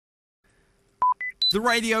The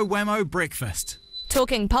Radio Wammo Breakfast.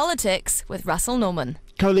 Talking politics with Russell Norman.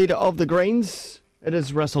 Co-leader of the Greens, it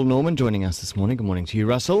is Russell Norman joining us this morning. Good morning to you,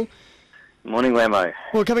 Russell. Morning, Wammo.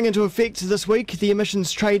 Well, coming into effect this week, the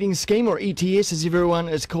Emissions Trading Scheme, or ETS as everyone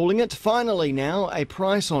is calling it. Finally now, a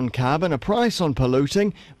price on carbon, a price on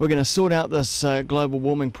polluting. We're going to sort out this global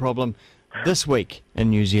warming problem this week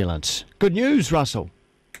in New Zealand. Good news, Russell.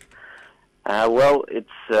 Well,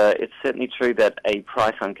 it's certainly true that a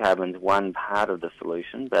price on carbon is one part of the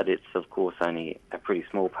solution, but it's, of course, only a pretty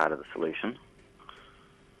small part of the solution.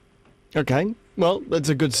 Okay, well, that's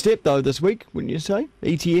a good step, though, this week, wouldn't you say?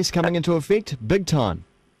 ETS coming into effect, big time.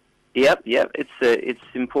 Yep. It's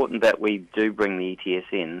important that we do bring the ETS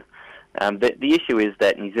in. The issue is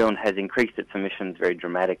that New Zealand has increased its emissions very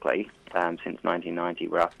dramatically. Since 1990,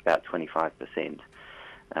 we're up about 25%.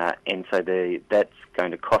 And so that's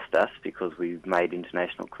going to cost us because we've made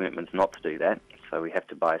international commitments not to do that. So we have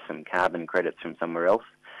to buy some carbon credits from somewhere else.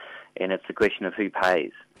 And it's a question of who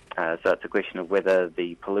pays. So it's a question of whether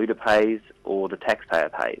the polluter pays or the taxpayer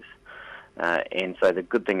pays. And so the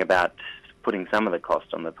good thing about putting some of the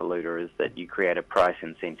cost on the polluter is that you create a price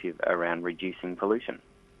incentive around reducing pollution.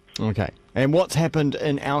 Okay. And what's happened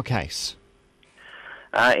in our case?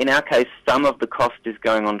 In our case, some of the cost is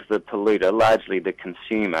going on to the polluter, largely the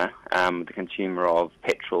consumer of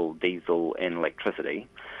petrol, diesel and electricity.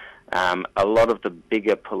 A lot of the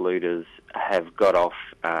bigger polluters have got off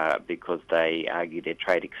because they argue they're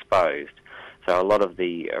trade exposed. So a lot of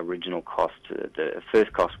the original cost, the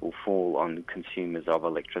first cost will fall on consumers of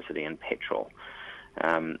electricity and petrol.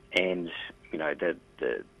 And, you know,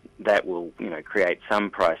 that will, you know, create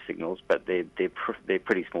some price signals, but they're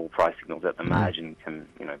pretty small price signals at the margin,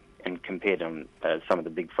 and compared on some of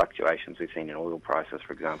the big fluctuations we've seen in oil prices,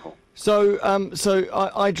 for example. So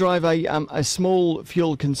I drive a small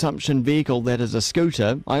fuel consumption vehicle that is a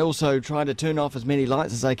scooter. I also try to turn off as many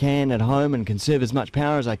lights as I can at home and conserve as much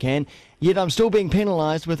power as I can, yet I'm still being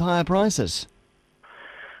penalised with higher prices.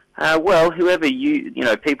 Well,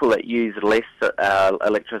 people that use less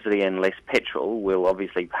electricity and less petrol will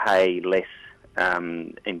obviously pay less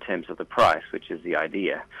in terms of the price, which is the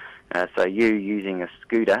idea. So you using a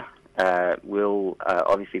scooter will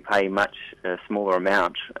obviously pay much smaller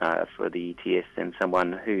amount for the ETS than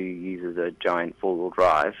someone who uses a giant four-wheel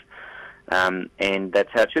drive. And that's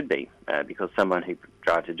how it should be, because someone who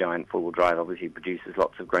drives a giant four-wheel drive obviously produces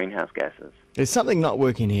lots of greenhouse gases. There's something not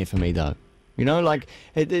working here for me, though. You know, like,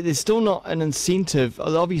 there's still not an incentive.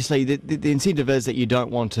 Obviously, the incentive is that you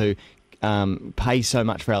don't want to pay so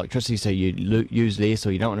much for electricity, so you use less,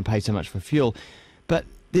 or you don't want to pay so much for fuel. But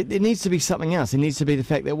there needs to be something else. There needs to be the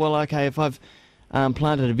fact that, well, okay, if I've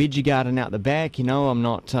planted a veggie garden out the back, you know, I'm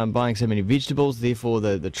not buying so many vegetables, therefore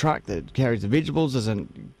the truck that carries the vegetables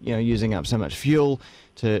isn't, you know, using up so much fuel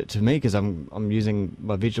to me because I'm using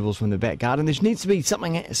my vegetables from the back garden. There needs to be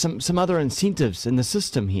some other incentives in the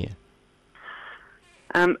system here.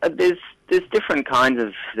 There's different kinds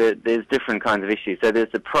of issues. So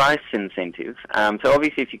there's the price incentive. So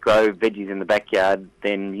obviously, if you grow veggies in the backyard,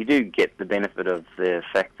 then you do get the benefit of the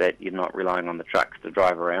fact that you're not relying on the trucks to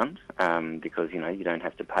drive around, because you don't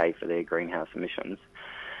have to pay for their greenhouse emissions.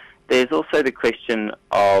 There's also the question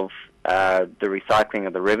of the recycling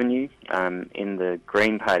of the revenue. In the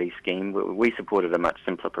Green Party scheme, we supported a much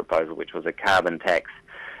simpler proposal, which was a carbon tax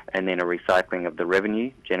and then a recycling of the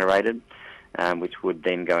revenue generated. Which would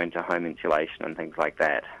then go into home insulation and things like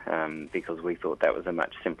that, because we thought that was a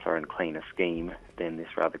much simpler and cleaner scheme than this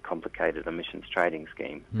rather complicated emissions trading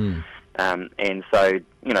scheme. And so,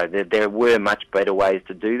 there were much better ways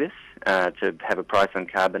to do this, to have a price on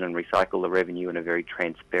carbon and recycle the revenue in a very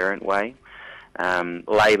transparent way.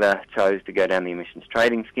 Labor chose to go down the emissions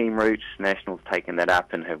trading scheme route. National's taken that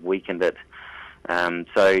up and have weakened it.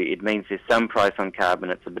 So it means there's some price on carbon.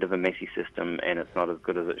 It's a bit of a messy system and it's not as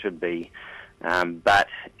good as it should be. But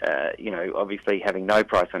obviously having no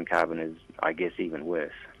price on carbon is, I guess, even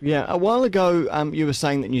worse. Yeah, a while ago you were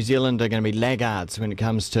saying that New Zealand are going to be laggards when it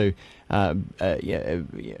comes to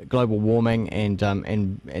global warming and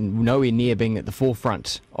nowhere near being at the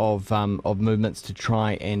forefront of movements to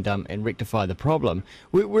try and rectify the problem.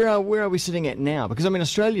 Where are we sitting at now? Because, I mean,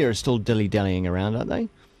 Australia is still dilly-dallying around, aren't they?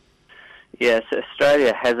 Yes,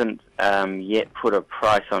 Australia hasn't yet put a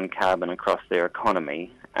price on carbon across their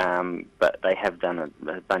economy, but they have done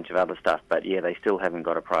a bunch of other stuff. But yeah, they still haven't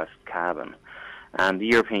got a price of carbon. The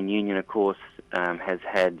European Union, of course, has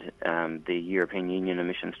had the European Union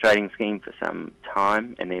Emissions Trading Scheme for some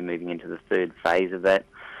time, and they're moving into the third phase of that,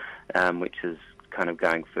 which is kind of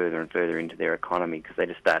going further and further into their economy because they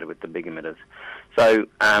just started with the big emitters. So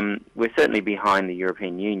we're certainly behind the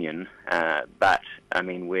European Union, but I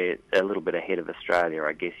mean we're a little bit ahead of Australia,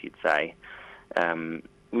 I guess you'd say.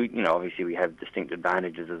 Obviously we have distinct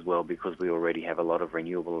advantages as well because we already have a lot of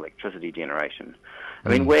renewable electricity generation. I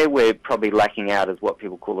mean, where we're probably lacking out is what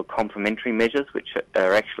people call the complementary measures, which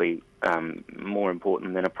are actually more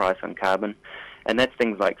important than a price on carbon, and that's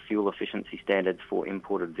things like fuel efficiency standards for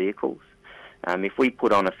imported vehicles. If we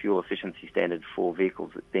put on a fuel efficiency standard for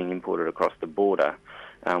vehicles being imported across the border,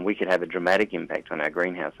 we could have a dramatic impact on our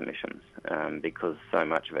greenhouse emissions because so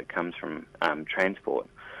much of it comes from transport.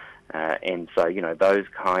 And so, those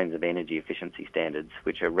kinds of energy efficiency standards,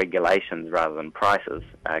 which are regulations rather than prices,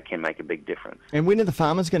 can make a big difference. And when are the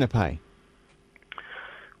farmers going to pay?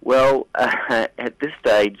 Well, at this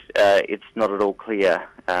stage, it's not at all clear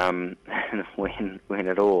when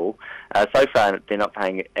at all. So far, they're not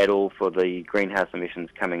paying at all for the greenhouse emissions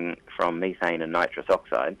coming from methane and nitrous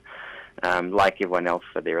oxide. Like everyone else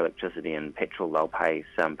for their electricity and petrol, they'll pay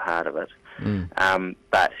some part of it.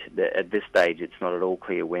 But at this stage, it's not at all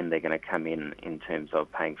clear when they're going to come in terms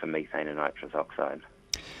of paying for methane and nitrous oxide.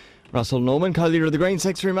 Russel Norman, co-leader of the Greens,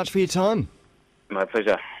 thanks very much for your time. My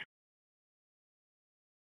pleasure.